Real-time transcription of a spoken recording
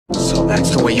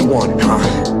That's the way you want it,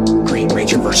 huh? Green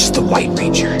Ranger versus the White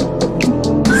Ranger.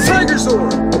 Tiger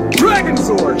Sword! Dragon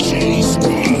Sword! Jeez,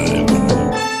 man.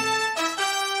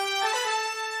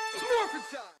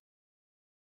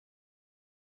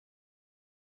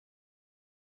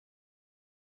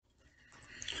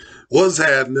 What's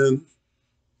happening?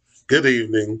 Good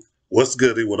evening. What's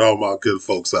goody with all my good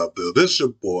folks out there? This your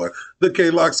boy, the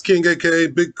K-Locs King, aka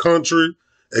Big Country,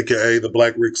 aka the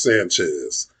Black Rick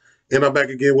Sanchez. And I'm back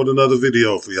again with another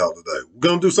video for y'all today. We're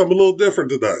going to do something a little different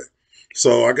today.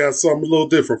 So I got something a little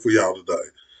different for y'all today.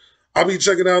 I'll be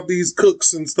checking out these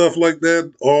cooks and stuff like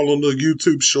that, all on the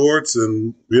YouTube shorts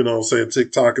and, you know what I'm saying,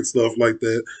 TikTok and stuff like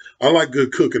that. I like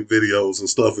good cooking videos and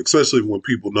stuff, especially when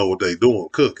people know what they doing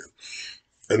cooking.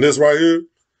 And this right here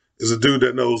is a dude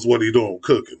that knows what he doing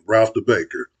cooking,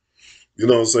 Ralphthebaker. You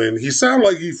know what I'm saying? He sound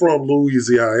like he from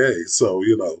Louisiana, so,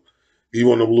 you know, he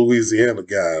one of them Louisiana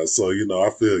guys, so, you know,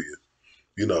 I feel you.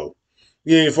 You know,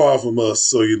 he ain't far from us,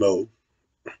 so, you know.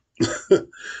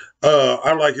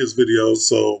 I like his videos,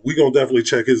 so we gonna definitely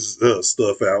check his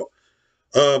stuff out.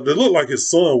 They look like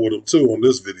his son with him, too, on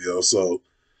this video, so,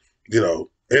 you know.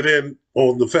 And then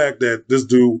on the fact that this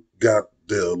dude got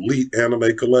the elite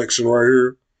anime collection right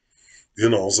here, you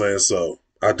know what I'm saying? So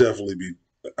I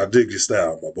dig your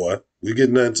style, my boy. We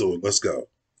getting into it. Let's go.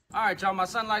 All right, y'all. My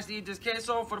son likes to eat this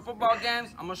queso for the football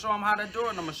games. I'm going to show him how to do it,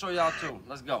 and I'm going to show y'all too.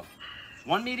 Let's go.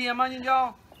 1 medium onion,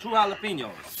 y'all. 2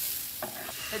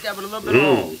 jalapenos. Hit that with a little bit of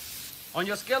oil. On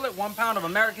your skillet, 1 pound of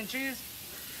American cheese.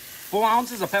 4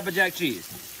 ounces of pepper jack cheese.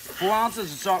 4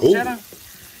 ounces of salt and cheddar.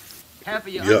 Half of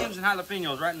your onions and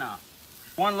jalapenos right now.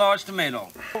 1 large tomato.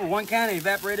 1 can of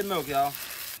evaporated milk, y'all.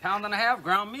 1.5 pounds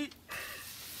ground meat.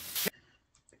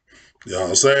 You know what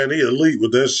I'm saying? He elite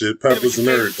with that shit, peppers and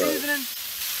everything. Seasoning,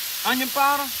 onion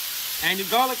powder, and your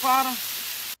garlic powder.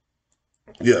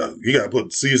 Yeah, you gotta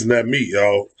season that meat,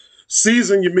 y'all.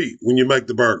 Season your meat when you make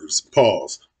the burgers.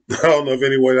 Pause. I don't know if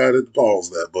any way I had to pause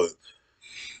that, but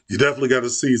you definitely gotta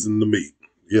season the meat,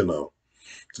 you know.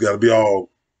 It's gotta be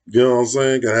all, you know what I'm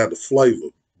saying? Gotta have the flavor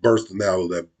bursting out of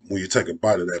that when you take a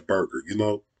bite of that burger, you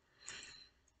know?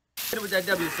 Hit it with that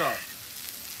W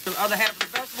sauce. The other half of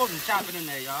the vegetables and chop it in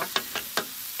there, y'all.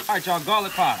 All right, y'all,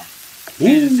 garlic powder.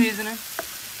 Cajun seasoning,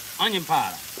 onion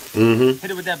powder.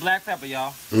 Hit it with that black pepper,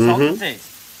 y'all. Salt and taste.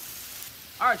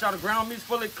 All right, y'all, the ground meat's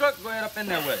fully cooked. Go ahead up in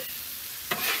there with it.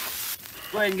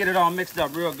 Go ahead and get it all mixed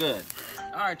up real good.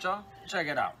 All right, y'all, check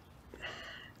it out.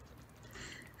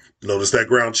 Notice that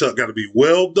ground chuck got to be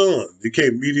well done. You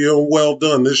can't medium well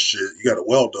done this shit. You got to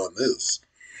well done this.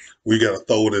 We got to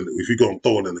throw it in. If you're going to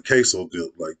throw it in the queso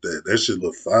dip like that, that shit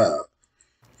look fire.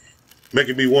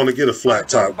 Making me want to get a flat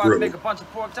top griddle. Make a bunch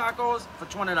of pork tacos for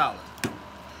 $20.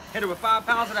 Hit it with 5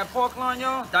 pounds of that pork loin,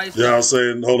 y'all. Diced you know what I'm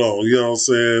saying? Hold on. You know what I'm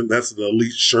saying? That's an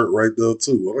elite shirt right there,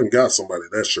 too. I done got somebody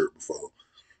that shirt before.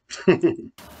 Go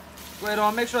ahead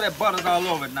on. Make sure that butter's all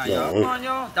over it now, y'all. Come on,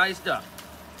 y'all. Diced up.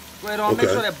 Go ahead on. Make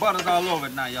sure that butter's all over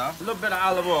it now, y'all. A little bit of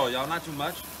olive oil, y'all. Not too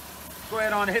much. Go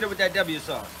ahead on and hit it with that W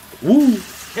sauce. Woo.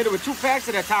 Hit it with 2 packs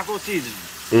of that taco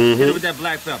seasoning. Hit it with that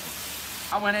black pepper.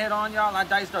 I went ahead on, y'all. I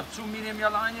diced up 2 medium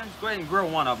yellow onions. Go ahead and grill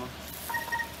 1 of them.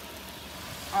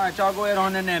 All right, y'all. Go ahead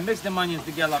on in there and mix them onions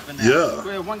together up in there. Yeah. Go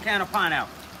ahead, 1 can of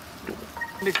pineapple.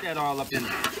 Mix that all up in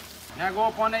there. Now go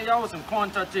up on there, y'all, with some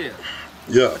corn tortillas.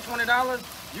 Yeah. For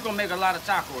 $20, you're going to make a lot of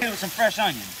tacos. Hit it with some fresh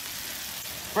onions.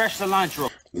 Fresh cilantro.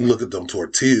 Look at them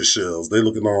tortilla shells. They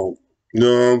looking all, you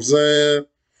know what I'm saying?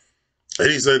 And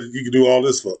he said you can do all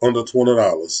this for under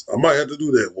 $20. I might have to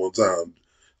do that one time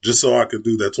just so I can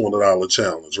do that $20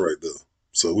 challenge right there.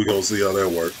 So we're going to see how that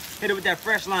works. Hit it with that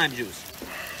fresh lime juice.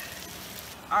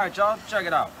 All right, y'all. Check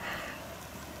it out.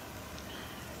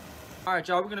 All right,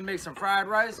 y'all. We're going to make some fried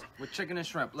rice with chicken and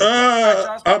shrimp.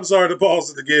 Right, I'm sorry to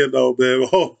pause it again, though, man.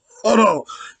 Hold on.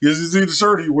 You see the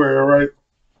shirt he wearing, right?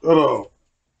 Hold on.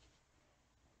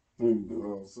 You know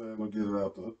what I'm saying? I'll get it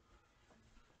out there.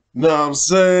 Know what I'm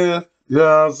saying? You know what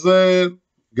I'm saying?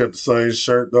 Got the same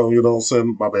shirt though, you know what I'm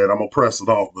saying? My bad, I'm gonna press it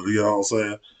off, but you know what I'm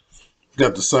saying?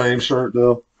 Got the same shirt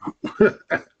though. You know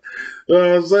what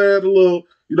I'm saying?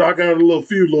 I got a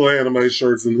few little anime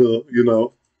shirts in here, you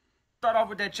know. Start off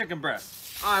with that chicken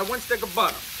breast. All right, 1 stick of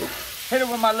butter. Hit it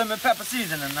with my lemon pepper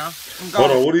seasoning now.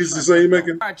 Hold on, what did you say you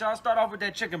making? All right, y'all, start off with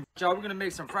that chicken. Y'all, we're gonna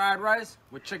make some fried rice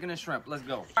with chicken and shrimp. Let's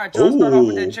go. All right, y'all, start off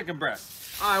with that chicken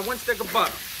breast. All right, 1 stick of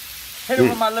butter. Hit it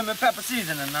with my lemon pepper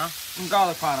seasoning now. Some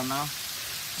garlic powder now.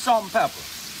 Salt and pepper.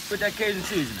 With that Cajun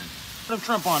seasoning. Put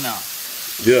some shrimp on now.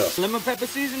 Yeah. Lemon pepper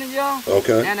seasoning, y'all.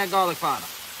 Okay. And that garlic powder.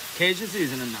 Cajun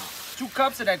seasoning now. 2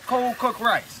 cups of that cold cooked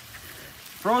rice.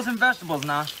 Frozen vegetables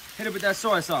now. Hit it with that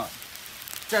soy sauce.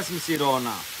 Sesame seed oil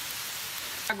now.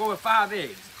 I go with 5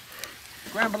 eggs.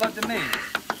 Scramble up the meat.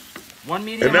 One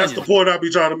medium And that's onion. the point I be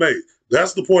trying to make.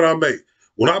 That's the point I make.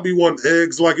 When I be wanting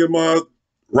eggs like in my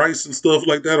rice and stuff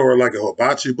like that, or like a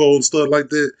hibachi bowl and stuff like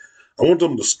that, I want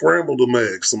them to scramble them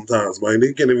eggs sometimes, man.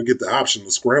 They can't even get the option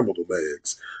to scramble them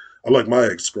eggs. I like my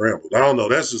eggs scrambled. I don't know,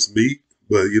 that's just me,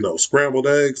 but you know, scrambled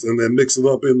eggs and then mix it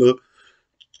up in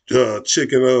the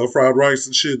chicken fried rice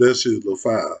and shit, that shit look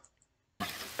fire.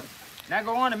 Now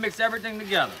go on and mix everything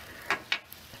together.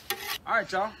 All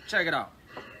right, y'all, check it out.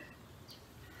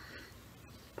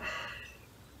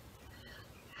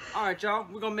 All right, y'all,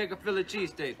 we're gonna make a Philly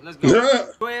cheesesteak. Let's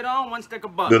go. Go ahead on, 1 stick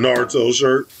of butter. The Naruto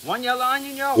shirt. 1 yellow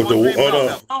onion, y'all. With 1 the green bell hold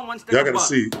pepper. on. 1 stick Y'all of gotta butter.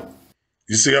 see.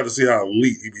 You got to see how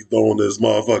elite he be throwing this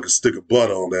motherfucking stick of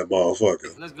butter on that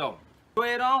motherfucker. Let's go. Go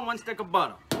ahead on, 1 stick of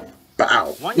butter.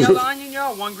 Bow. 1 yellow onion,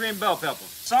 y'all. 1 green bell pepper.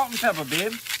 Salt and pepper,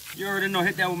 babe. You already know,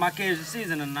 hit that with my Cajun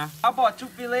seasoning now. I bought 2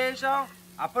 fillets, y'all.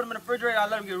 I put them in the refrigerator. I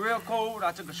let them get real cold.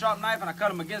 I took a sharp knife and I cut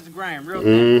them against the grain, real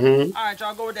thin. All right,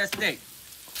 y'all, go with that steak.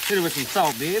 Hit it with some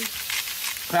salt, babe.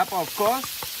 Pepper, of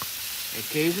course. And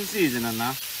Cajun seasoning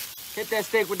now. Hit that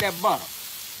steak with that butter.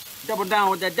 Double down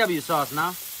with that W sauce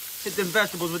now. Hit them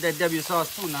vegetables with that W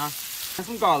sauce too now. And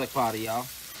some garlic powder, y'all.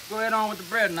 Go ahead on with the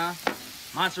bread now.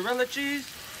 Mozzarella cheese.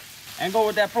 And go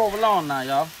with that provolone now,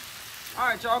 y'all. All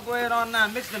right, y'all, go ahead on now.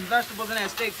 Mix them vegetables and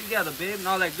that steak together, babe, and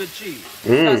all that good cheese.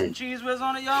 Got some cheese whiz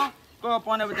on it, y'all? Go up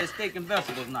on there with that steak and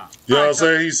vegetables now. You know what I'm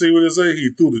saying? You see what it say? He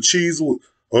threw the cheese. Hold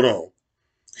on.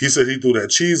 He said he threw that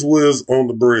cheese whiz on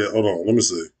the bread. Hold on, let me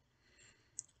see.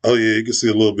 Oh yeah, you can see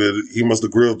a little bit. He must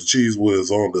have grilled the cheese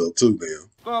whiz on there too, then.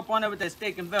 Go up on there with that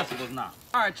steak and vegetables now.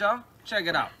 All right, y'all, check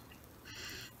it out.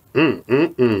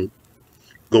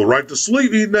 Go right to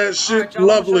sleep eating that shit. All right, y'all,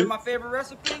 Lovely. show you my favorite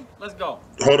recipe. Let's go.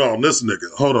 Hold on, this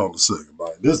nigga. Hold on a second,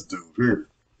 man. This dude here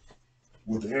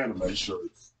with the anime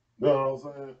shirts. You know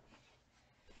what I'm saying?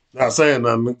 Not saying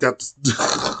nothing. Got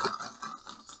the.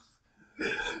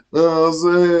 You know what I'm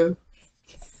saying?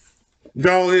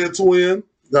 Go ahead, twin.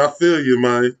 I feel you,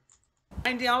 man.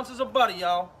 90 ounces of butter,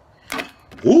 y'all.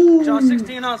 Ooh. Y'all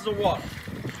 16 ounces of water.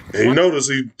 And you notice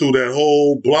he threw that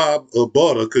whole blob of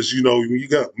butter because, you know, when you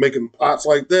got making pots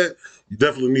like that, you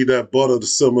definitely need that butter to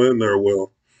simmer in there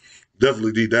well.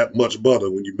 Definitely need that much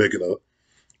butter when you're making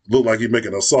look like you're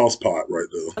making a sauce pot right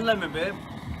there. Lemon, babe.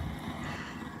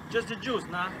 Just the juice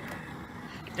now.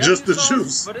 Just the sauce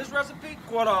juice. For this recipe,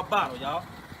 quarter a bottle, y'all.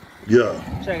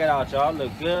 Yeah. Check it out, y'all.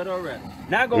 Look good already.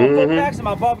 Now go and put back some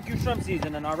of my barbecue shrimp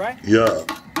seasoning, all right? Yeah.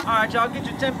 All right, y'all. Get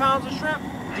your 10 pounds of shrimp.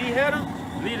 Dehead them.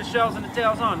 Leave the shells and the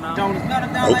tails on now. Don't smell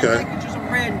it down like that. Get you some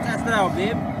bread and test it out,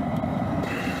 babe.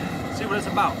 See what it's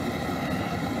about.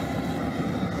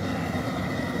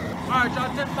 All right,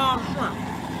 y'all. 10 pounds of shrimp.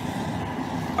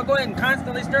 I'll go ahead and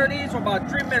constantly stir these for about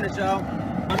 3 minutes, y'all.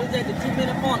 Now, this is at the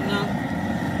 2-minute mark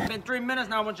now. It's been 3 minutes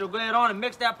now. I want you to go ahead on and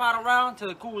mix that pot around till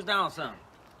it cools down some.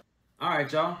 All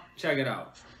right, y'all. Check it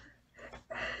out.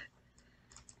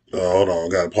 Oh, hold on.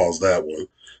 Gotta pause that one.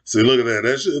 See, look at that.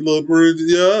 That shit look pretty.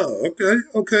 Yeah.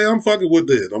 Okay. I'm fucking with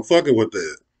that. You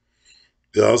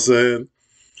know what I'm saying?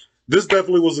 This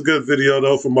definitely was a good video,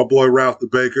 though, from my boy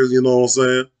Ralphthebaker. You know what I'm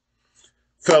saying?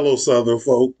 Fellow Southern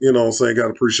folk. You know what I'm saying? Gotta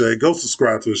appreciate it. Go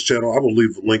subscribe to his channel. I will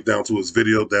leave a link down to his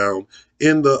video down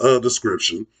in the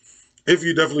description. If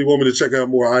you definitely want me to check out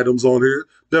more items on here,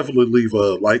 definitely leave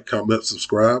a like, comment,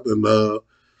 subscribe, and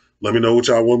let me know what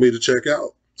y'all want me to check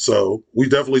out. So we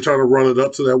definitely trying to run it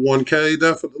up to that 1K,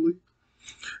 definitely.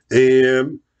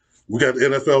 And we got the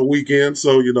NFL weekend,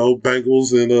 so, you know,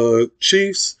 Bengals and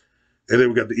Chiefs. And then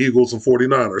we got the Eagles and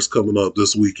 49ers coming up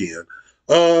this weekend.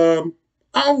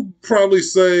 I'll probably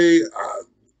say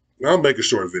I'll make a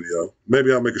short video.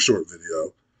 Maybe I'll make a short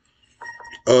video.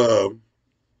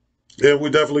 And we're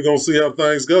definitely going to see how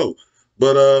things go.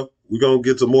 But we're going to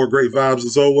get to more great vibes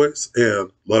as always.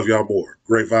 And love y'all more.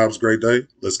 Great vibes, great day.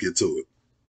 Let's get to it.